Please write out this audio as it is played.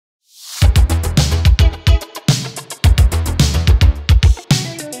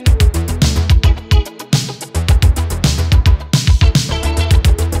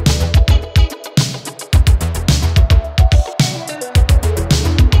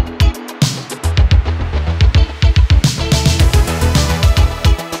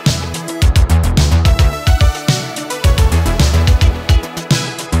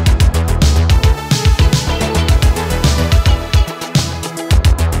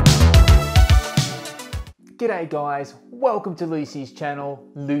G'day guys, welcome to Lucy's channel,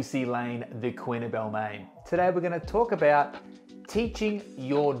 Lucy Lane, the Queen of Balmain. Today we're going to talk about teaching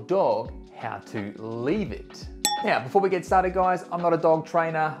your dog how to leave it. Now, before we get started guys, I'm not a dog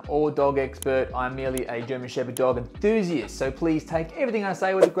trainer or dog expert, I'm merely a German Shepherd dog enthusiast, so please take everything I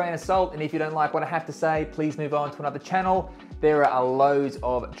say with a grain of salt, and if you don't like what I have to say, please move on to another channel. There are loads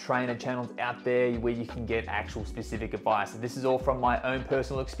of trainer channels out there where you can get actual specific advice. This is all from my own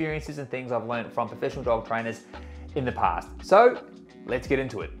personal experiences and things I've learned from professional dog trainers in the past. So let's get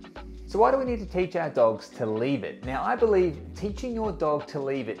into it. So why do we need to teach our dogs to leave it? Now, I believe teaching your dog to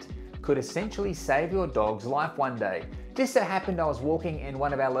leave it could essentially save your dog's life one day. Just so happened I was walking in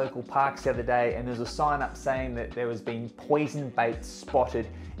one of our local parks the other day and there's a sign up saying that there was been poison bait spotted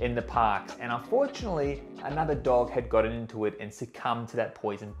in the parks, and unfortunately another dog had gotten into it and succumbed to that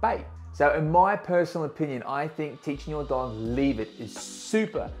poison bait. So in my personal opinion, I think teaching your dog leave it is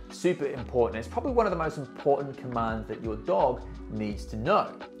super important. It's probably one of the most important commands that your dog needs to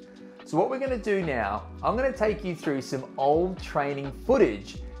know. So what we're going to do now, I'm going to take you through some old training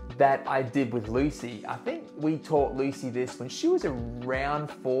footage that I did with Lucy. I think we taught Lucy this when she was around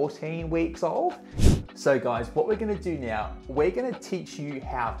 14 weeks old. So guys, what we're going to do now, we're going to teach you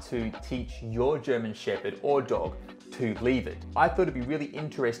how to teach your German Shepherd or dog to leave it. I thought it'd be really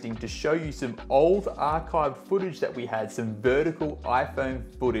interesting to show you some old archived footage that we had, some vertical iPhone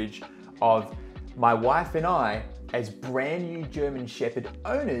footage of my wife and I as brand new German Shepherd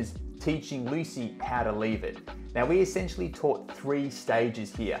owners teaching Lucy how to leave it. Now, we essentially taught 3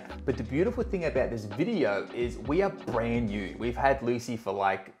 stages here, but the beautiful thing about this video is we are brand new. We've had Lucy for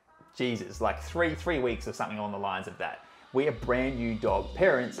like three weeks or something along the lines of that. We are brand new dog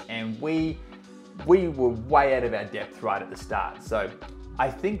parents and we were way out of our depth right at the start. So I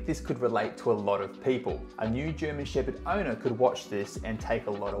think this could relate to a lot of people. A new German Shepherd owner could watch this and take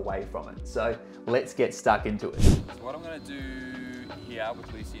a lot away from it. So let's get stuck into it. So what I'm going to do here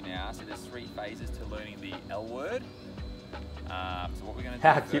with Lucy now, so there's 3 phases to learning the L word. So what we're going to do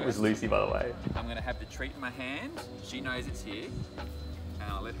How cute was Lucy, by the way? I'm going to have the treat in my hand. She knows it's here.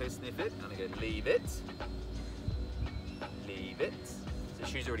 And I'll let her sniff it. I'm going to go, leave it. Leave it. So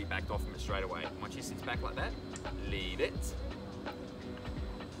she's already backed off from it straight away. Once she sits back like that, leave it.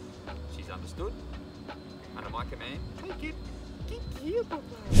 She's understood. Under my command, take it.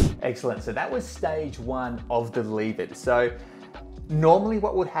 Excellent. So that was stage 1 of the leave it. So normally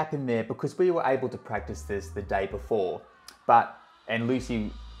what would happen there, because we were able to practice this the day before, and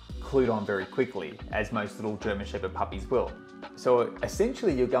Lucy clued on very quickly, as most little German Shepherd puppies will. So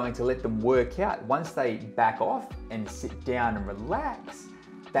essentially you're going to let them work out. Once they back off and sit down and relax,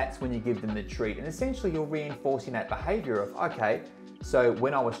 that's when you give them the treat. And essentially you're reinforcing that behavior of, okay, so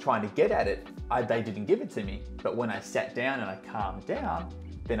when I was trying to get at it, they didn't give it to me. But when I sat down and I calmed down,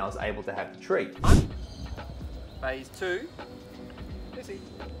 then I was able to have the treat. Phase 2. Lucy.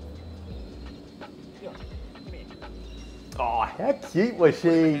 Come here. Oh, how cute was she?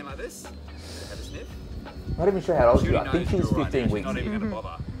 Hand like this. Have a sniff. I'm not even sure how old she was. I knows think she was you're 15 right. weeks. She's not even going to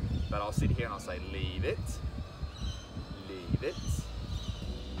bother. But I'll sit here and I'll say, leave it. Leave it.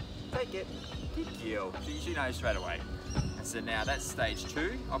 Take it. Good girl. She knows straight away. And so now that's stage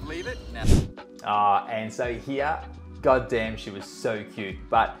 2 of leave it. Now. And so here, goddamn, she was so cute.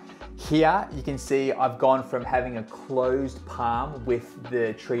 But here you can see I've gone from having a closed palm with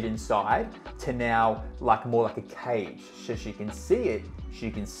the treat inside to now more like a cage. So she can see it, she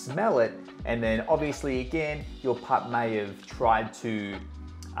can smell it, and then obviously again, your pup may have tried to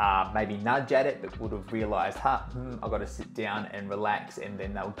maybe nudge at it, but would have realized, I've got to sit down and relax, and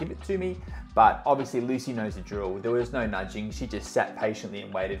then they'll give it to me. But obviously Lucy knows the drill. There was no nudging. She just sat patiently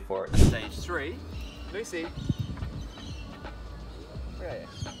and waited for it. Stage 3, Lucy. Where are you?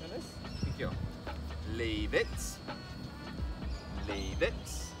 Good girl. Leave it. Leave it.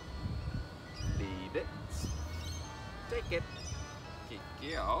 Leave it. Take it.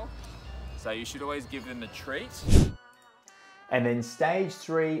 Good girl. So you should always give them the treat. And then stage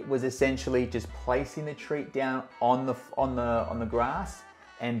 3 was essentially just placing the treat down on the grass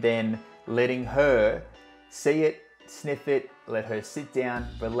and then letting her see it, sniff it, let her sit down,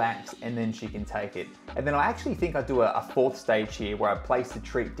 relax, and then she can take it. And then I actually think I do a 4th stage here where I place the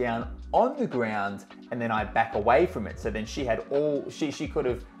treat down on the ground and then I back away from it. So then she could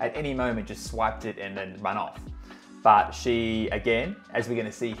have at any moment just swiped it and then run off. But she, again, as we're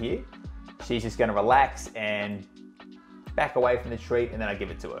gonna see here, she's just gonna relax and back away from the treat, and then I give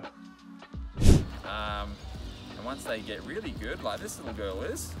it to her. And once they get really good, like this little girl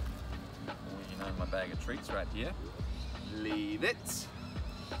is, you know, my bag of treats right here. Leave it.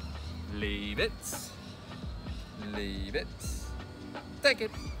 Leave it. Leave it. Take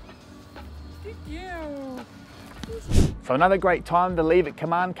it. So another great time the leave it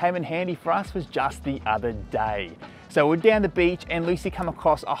command came in handy for us was just the other day. So we're down the beach and Lucy come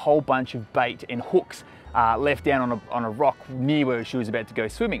across a whole bunch of bait and hooks left down on a rock near where she was about to go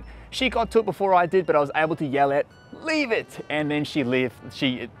swimming. She got to it before I did, but I was able to yell out, "Leave it!" And then she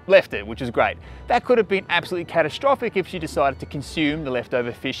left it, which is great. That could have been absolutely catastrophic if she decided to consume the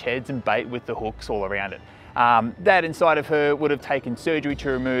leftover fish heads and bait with the hooks all around it. That inside of her would have taken surgery to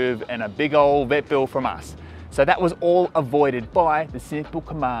remove and a big old vet bill from us. So that was all avoided by the simple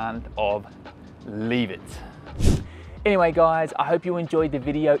command of leave it. Anyway guys, I hope you enjoyed the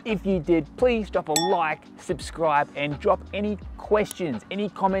video. If you did, please drop a like, subscribe, and drop any questions, any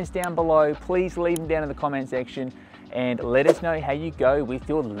comments down below. Please leave them down in the comment section and let us know how you go with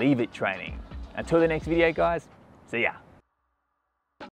your leave it training. Until the next video guys, see ya.